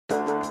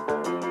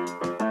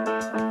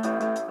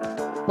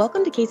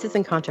Welcome to Cases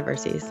and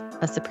Controversies,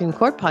 a Supreme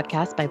Court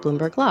podcast by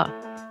Bloomberg Law.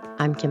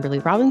 I'm Kimberly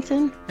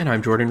Robinson. And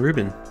I'm Jordan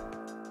Rubin.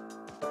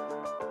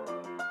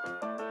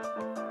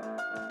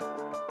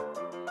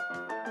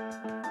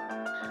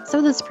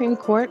 So the Supreme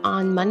Court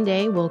on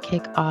Monday will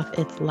kick off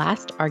its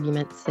last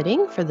argument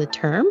sitting for the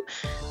term.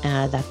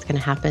 That's going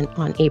to happen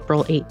on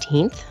April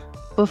 18th.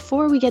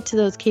 Before we get to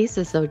those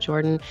cases, though,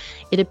 Jordan,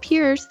 it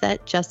appears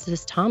that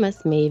Justice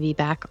Thomas may be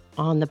back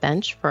on the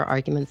bench for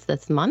arguments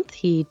this month.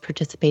 He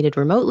participated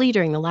remotely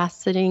during the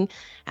last sitting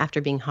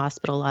after being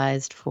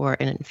hospitalized for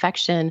an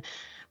infection.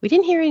 We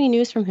didn't hear any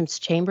news from his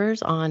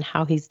chambers on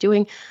how he's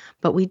doing,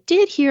 but we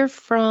did hear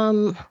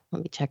from,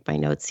 let me check my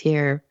notes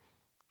here,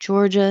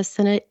 Georgia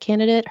Senate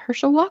candidate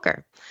Herschel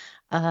Walker.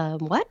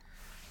 What?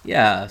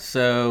 Yeah,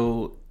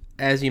 so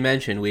as you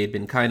mentioned, we had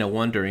been kind of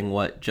wondering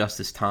what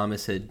Justice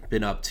Thomas had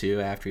been up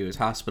to after he was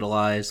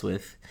hospitalized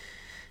with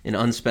an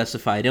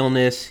unspecified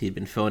illness. He'd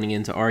been phoning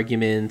into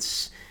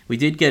arguments. We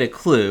did get a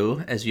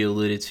clue, as you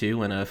alluded to,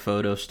 when a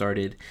photo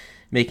started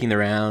making the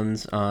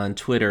rounds on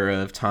Twitter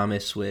of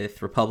Thomas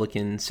with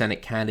Republican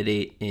Senate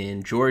candidate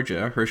in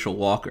Georgia, Herschel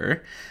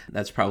Walker.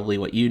 That's probably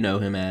what you know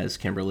him as,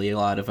 Kimberly. A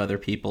lot of other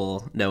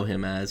people know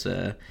him as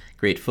a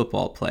great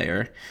football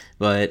player.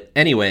 But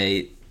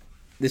anyway,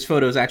 this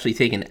photo is actually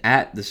taken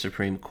at the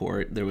Supreme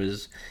Court. There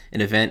was an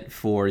event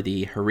for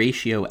the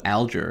Horatio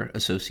Alger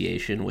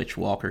Association, which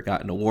Walker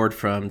got an award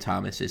from.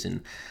 Thomas is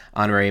an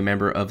honorary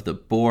member of the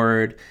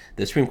board.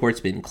 The Supreme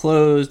Court's been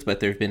closed, but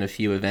there have been a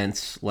few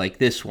events like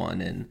this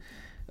one. And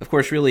of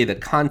course, really the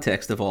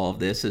context of all of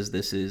this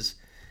is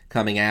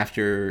coming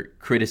after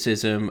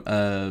criticism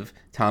of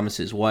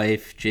Thomas's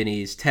wife,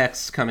 Ginny's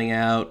texts coming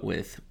out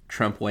with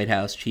Trump White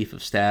House Chief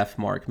of Staff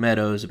Mark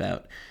Meadows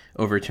about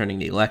overturning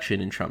the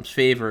election in Trump's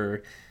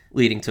favor,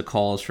 leading to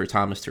calls for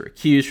Thomas to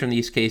recuse from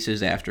these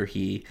cases after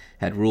he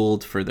had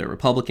ruled for the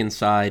Republican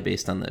side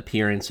based on the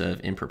appearance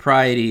of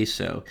impropriety.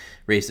 So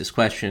raised this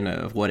question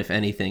of what, if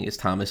anything, is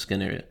Thomas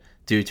going to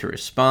do to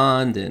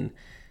respond? And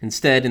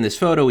instead, in this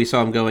photo, we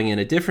saw him going in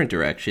a different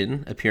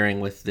direction, appearing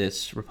with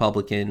this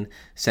Republican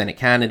Senate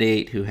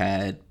candidate who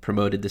had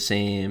promoted the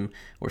same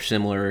or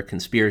similar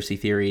conspiracy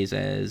theories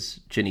as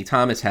Ginny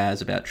Thomas has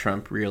about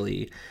Trump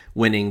really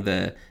winning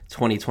the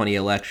 2020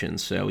 election.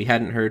 So we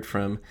hadn't heard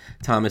from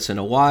Thomas in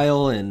a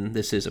while, and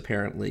this is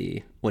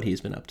apparently what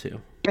he's been up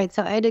to. Right.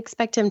 So I'd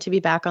expect him to be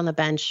back on the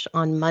bench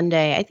on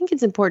Monday. I think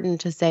it's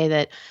important to say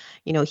that,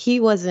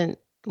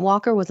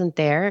 Walker wasn't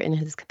there in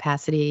his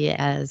capacity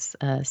as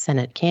a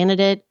Senate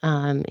candidate.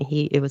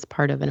 It was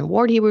part of an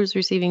award he was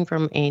receiving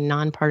from a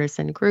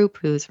nonpartisan group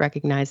who's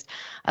recognized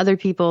other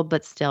people.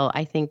 But still,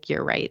 I think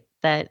you're right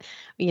that,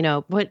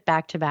 put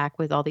back to back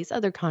with all these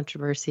other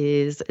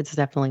controversies, it's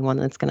definitely one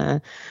that's kind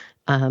of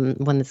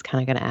going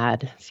to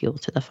add fuel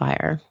to the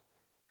fire.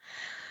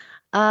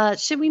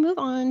 Should we move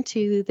on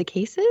to the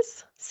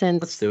cases?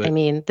 Let's do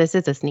it. This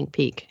is a sneak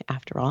peek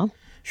after all.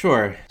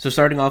 Sure. So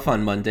starting off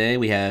on Monday,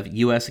 we have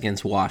U.S.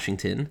 against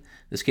Washington.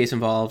 This case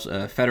involves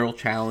a federal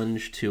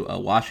challenge to a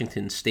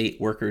Washington state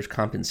workers'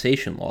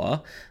 compensation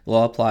law. The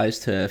law applies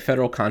to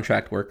federal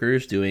contract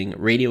workers doing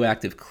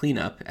radioactive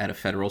cleanup at a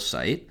federal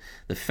site.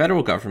 The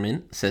federal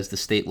government says the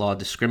state law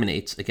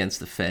discriminates against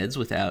the feds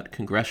without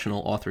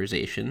congressional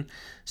authorization.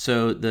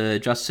 So the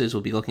justices will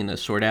be looking to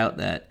sort out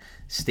that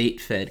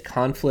state-fed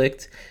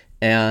conflict.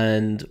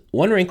 And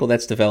one wrinkle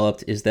that's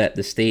developed is that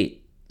the state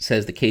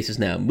says the case is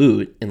now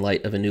moot in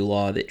light of a new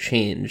law that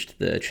changed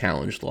the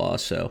challenged law.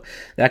 So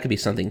that could be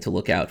something to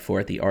look out for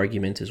at the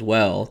argument as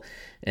well.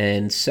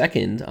 And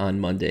second, on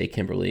Monday,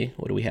 Kimberly,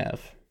 what do we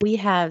have? We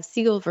have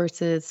Siegel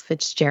versus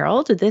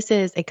Fitzgerald. This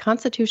is a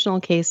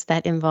constitutional case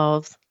that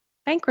involves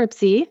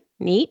bankruptcy.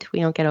 Neat. We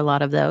don't get a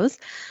lot of those.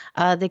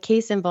 The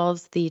case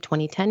involves the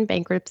 2010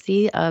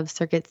 bankruptcy of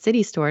Circuit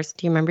City stores.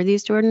 Do you remember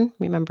these, Jordan?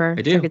 Remember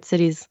I do. Circuit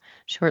City's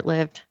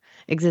short-lived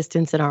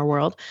existence in our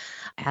world?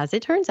 As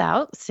it turns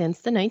out,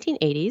 since the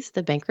 1980s,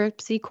 the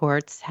bankruptcy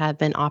courts have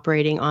been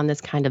operating on this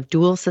kind of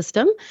dual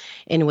system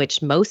in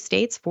which most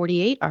states,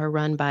 48, are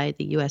run by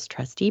the U.S.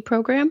 trustee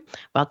program,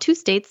 while 2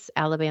 states,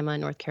 Alabama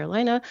and North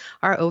Carolina,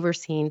 are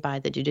overseen by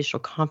the Judicial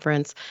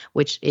Conference,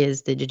 which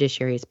is the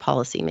judiciary's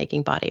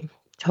policy-making body.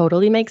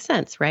 Totally makes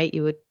sense, right?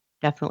 You would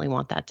definitely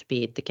want that to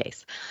be the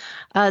case.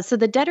 So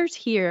the debtors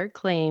here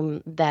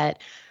claim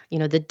that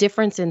the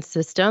difference in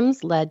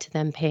systems led to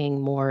them paying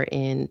more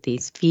in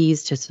these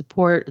fees to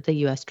support the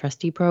U.S.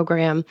 trustee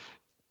program.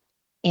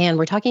 And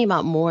we're talking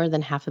about more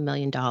than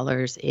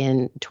 $500,000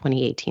 in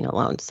 2018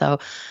 alone. So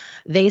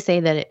they say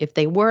that if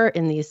they were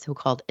in these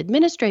so-called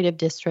administrative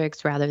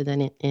districts rather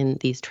than in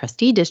these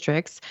trustee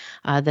districts,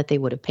 that they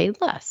would have paid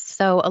less.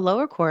 So a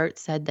lower court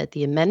said that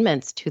the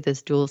amendments to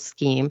this dual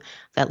scheme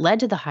that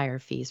led to the higher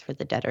fees for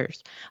the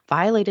debtors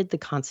violated the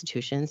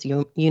Constitution's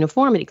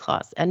uniformity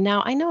clause. And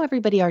now I know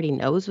everybody already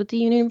knows what the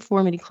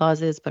uniformity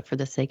clause is, but for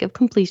the sake of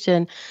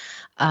completion,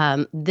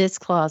 this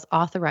clause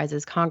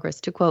authorizes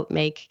Congress to, quote,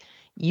 make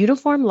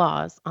uniform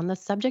laws on the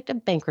subject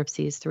of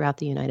bankruptcies throughout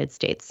the United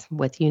States,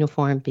 with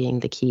uniform being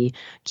the key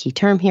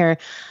term here.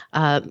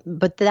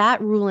 But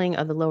that ruling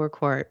of the lower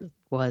court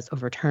was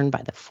overturned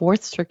by the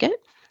Fourth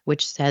Circuit,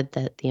 which said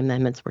that the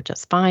amendments were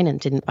just fine and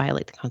didn't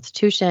violate the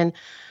Constitution.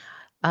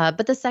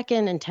 But the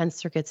Second and Tenth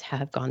Circuits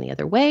have gone the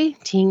other way,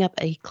 teeing up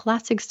a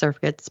classic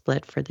circuit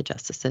split for the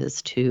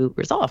justices to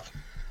resolve.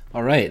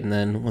 All right, and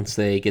then once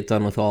they get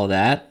done with all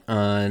that,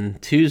 on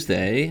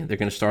Tuesday, they're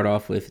going to start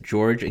off with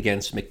George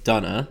against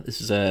McDonough. This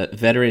is a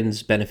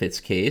veterans benefits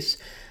case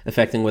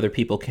affecting whether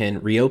people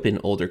can reopen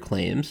older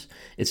claims.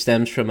 It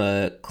stems from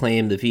a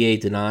claim the VA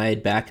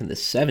denied back in the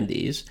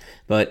 70s,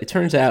 but it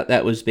turns out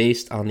that was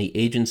based on the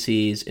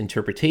agency's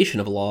interpretation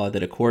of law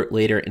that a court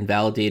later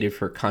invalidated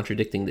for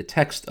contradicting the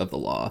text of the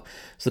law.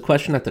 So the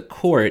question at the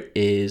court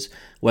is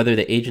whether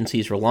the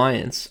agency's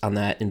reliance on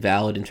that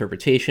invalid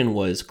interpretation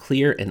was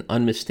clear and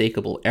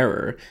unmistakable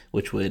error,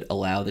 which would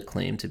allow the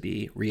claim to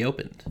be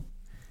reopened.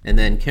 And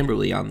then,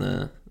 Kimberly, on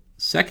the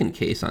second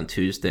case on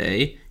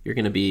Tuesday, you're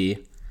going to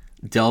be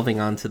delving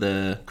onto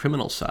the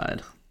criminal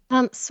side.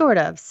 Sort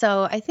of.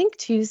 So I think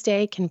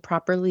Tuesday can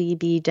properly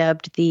be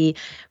dubbed the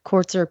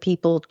Courts Are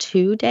People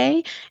 2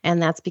 day, and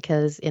that's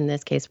because in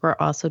this case, we're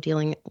also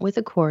dealing with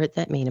a court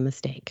that made a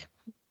mistake.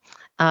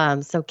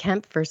 So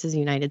Kemp versus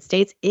United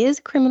States is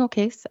a criminal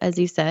case, as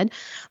you said,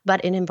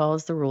 but it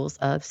involves the rules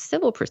of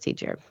civil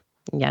procedure.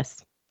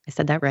 Yes, I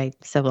said that right.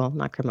 Civil,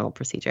 not criminal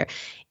procedure.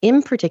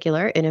 In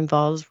particular, it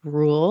involves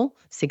Rule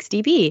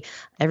 60B,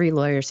 every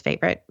lawyer's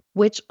favorite,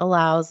 which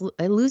allows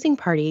a losing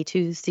party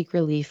to seek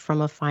relief from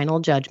a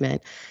final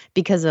judgment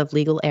because of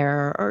legal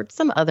error or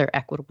some other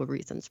equitable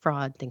reasons,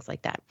 fraud, things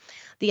like that.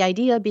 The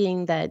idea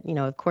being that,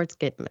 if courts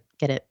get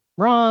it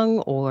wrong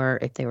or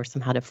if they were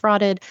somehow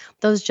defrauded,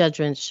 those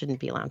judgments shouldn't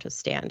be allowed to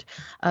stand.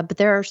 But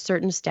there are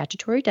certain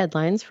statutory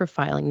deadlines for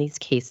filing these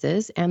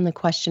cases, and the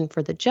question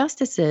for the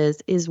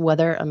justices is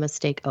whether a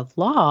mistake of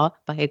law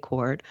by a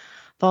court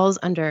falls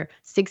under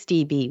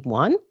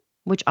 60B1,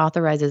 which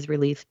authorizes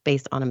relief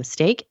based on a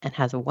mistake and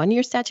has a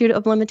 1-year statute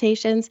of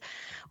limitations,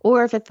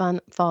 or if it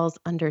falls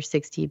under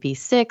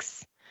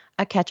 60B6,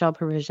 a catch-all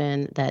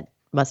provision that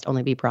must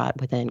only be brought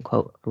within,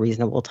 quote,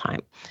 reasonable time.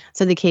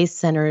 So the case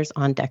centers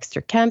on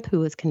Dexter Kemp, who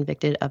was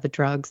convicted of a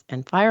drugs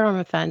and firearm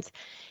offense.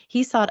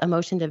 He sought a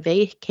motion to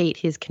vacate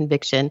his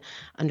conviction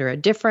under a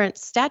different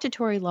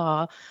statutory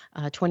law,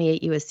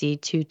 28 U.S.C.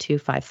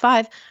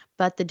 2255,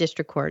 but the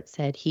district court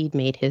said he'd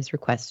made his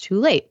request too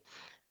late.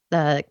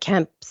 The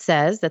Kemp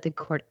says that the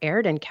court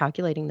erred in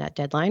calculating that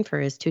deadline for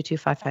his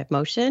 2255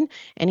 motion,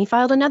 and he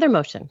filed another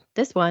motion,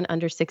 this one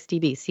under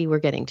 60B. See, we're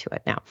getting to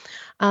it now.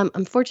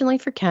 Unfortunately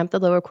for Kemp, the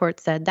lower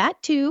court said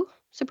that too,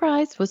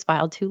 surprise, was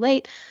filed too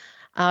late.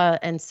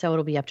 And so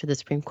it'll be up to the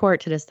Supreme Court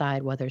to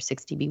decide whether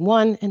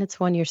 60B1 and its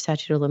 1-year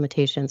statute of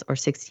limitations or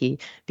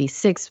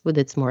 60B6 with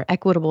its more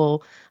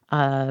equitable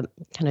kind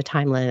of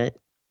time limit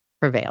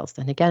prevails.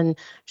 And again,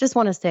 just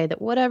want to say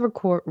that whatever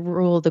court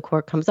rule the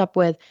court comes up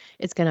with,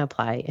 it's going to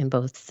apply in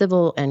both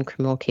civil and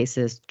criminal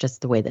cases,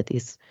 just the way that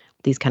these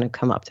kind of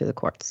come up through the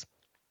courts.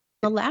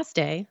 The last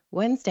day,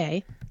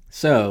 Wednesday.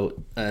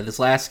 So this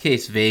last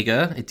case,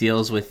 Vega, it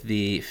deals with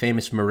the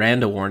famous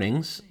Miranda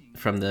warnings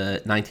from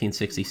the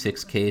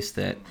 1966 case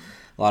that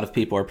a lot of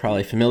people are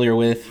probably familiar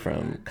with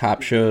from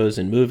cop shows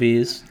and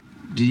movies.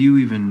 Do you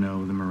even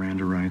know the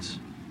Miranda rights?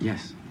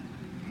 Yes.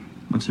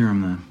 Let's hear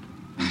them then.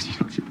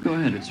 Go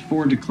ahead. It's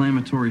 4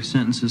 declamatory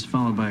sentences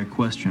followed by a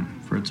question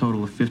for a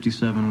total of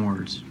 57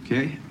 words.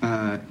 Okay.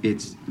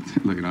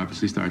 Look, it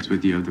obviously starts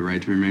with you have the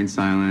right to remain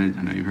silent.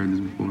 I know you've heard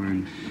this before.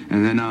 And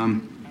then, I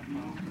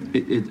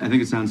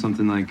think it sounds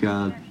something like,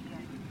 well,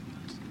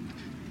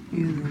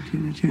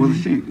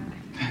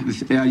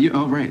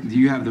 right.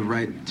 You have the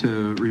right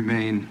to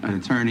remain an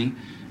attorney.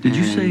 Did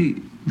you say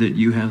that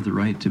you have the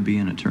right to be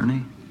an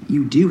attorney?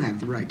 You do have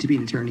the right to be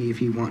an attorney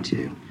if you want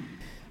to.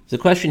 The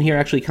question here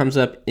actually comes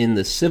up in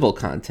the civil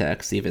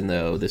context, even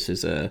though this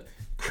is a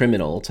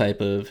criminal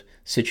type of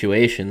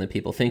situation that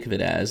people think of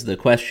it as. The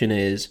question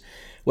is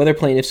whether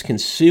plaintiffs can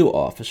sue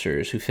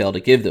officers who fail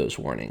to give those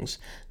warnings.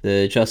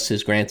 The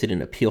justices granted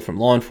an appeal from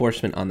law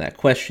enforcement on that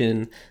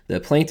question. The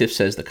plaintiff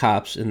says the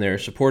cops and their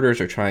supporters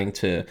are trying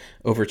to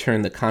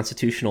overturn the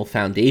constitutional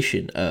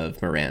foundation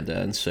of Miranda.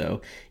 And so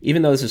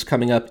even though this is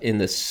coming up in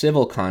the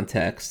civil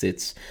context,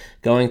 it's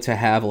going to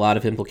have a lot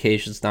of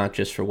implications, not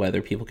just for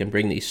whether people can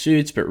bring these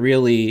suits, but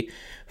really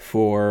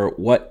for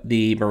what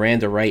the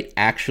Miranda right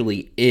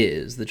actually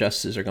is. The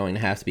justices are going to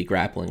have to be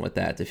grappling with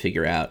that to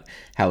figure out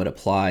how it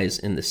applies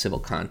in the civil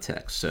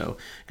context. So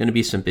going to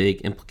be some big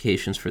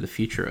implications for the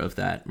future of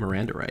that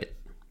Miranda right.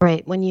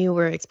 Right. When you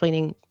were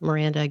explaining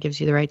Miranda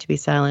gives you the right to be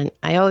silent,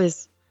 I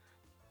always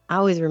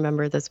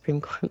remember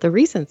the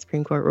recent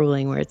Supreme Court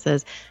ruling where it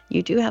says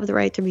you do have the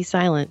right to be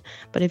silent,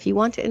 but if you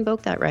want to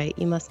invoke that right,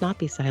 you must not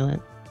be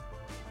silent,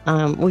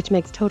 which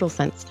makes total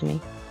sense to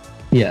me.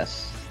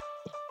 Yes,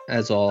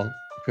 as all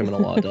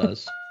criminal law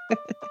does.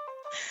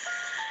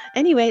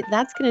 Anyway,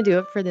 that's going to do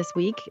it for this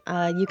week.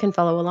 You can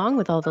follow along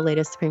with all the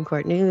latest Supreme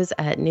Court news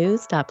at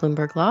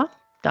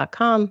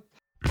news.bloomberglaw.com.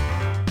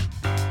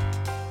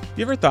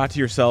 You ever thought to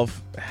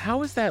yourself,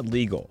 how is that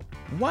legal?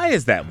 Why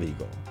is that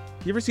legal?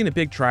 You ever seen a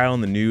big trial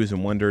in the news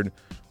and wondered,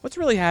 what's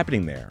really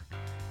happening there?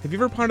 Have you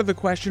ever pondered the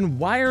question,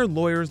 why are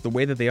lawyers the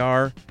way that they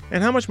are?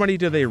 And how much money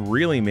do they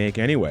really make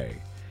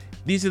anyway?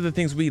 These are the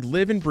things we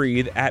live and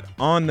breathe at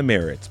On the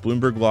Merits,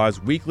 Bloomberg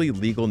Law's weekly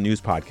legal news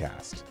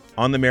podcast.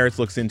 On the Merits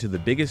looks into the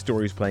biggest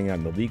stories playing out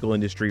in the legal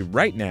industry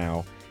right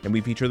now, and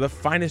we feature the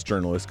finest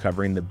journalists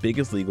covering the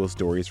biggest legal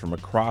stories from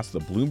across the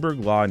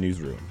Bloomberg Law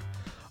newsroom.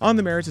 On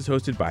the Merits is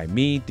hosted by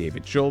me,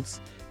 David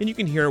Schultz, and you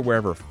can hear it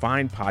wherever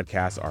fine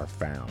podcasts are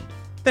found.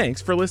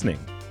 Thanks for listening.